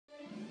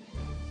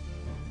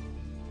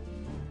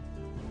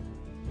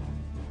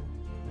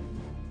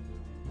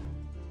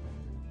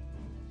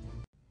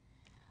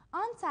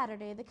On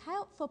Saturday, the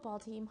Coyote football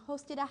team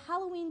hosted a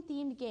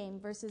Halloween-themed game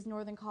versus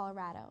Northern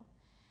Colorado.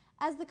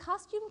 As the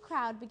costume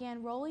crowd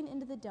began rolling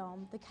into the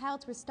dome, the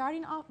Coyotes were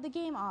starting off the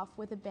game off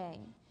with a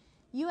bang.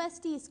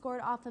 USD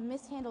scored off a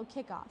mishandled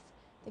kickoff.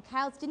 The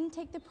Coyotes didn't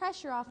take the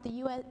pressure off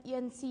the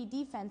UNC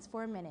defense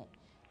for a minute,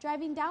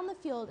 driving down the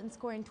field and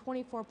scoring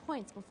 24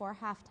 points before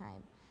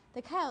halftime.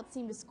 The Coyotes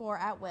seemed to score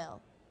at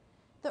will.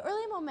 The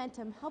early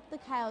momentum helped the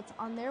Coyotes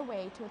on their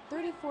way to a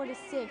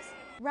 34-6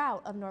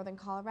 rout of Northern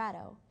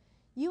Colorado.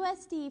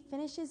 USD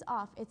finishes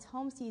off its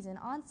home season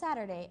on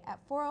Saturday at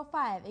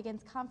 4:05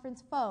 against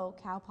conference foe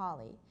Cal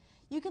Poly.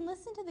 You can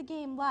listen to the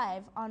game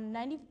live on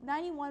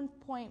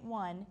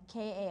 91.1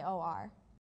 KAOR.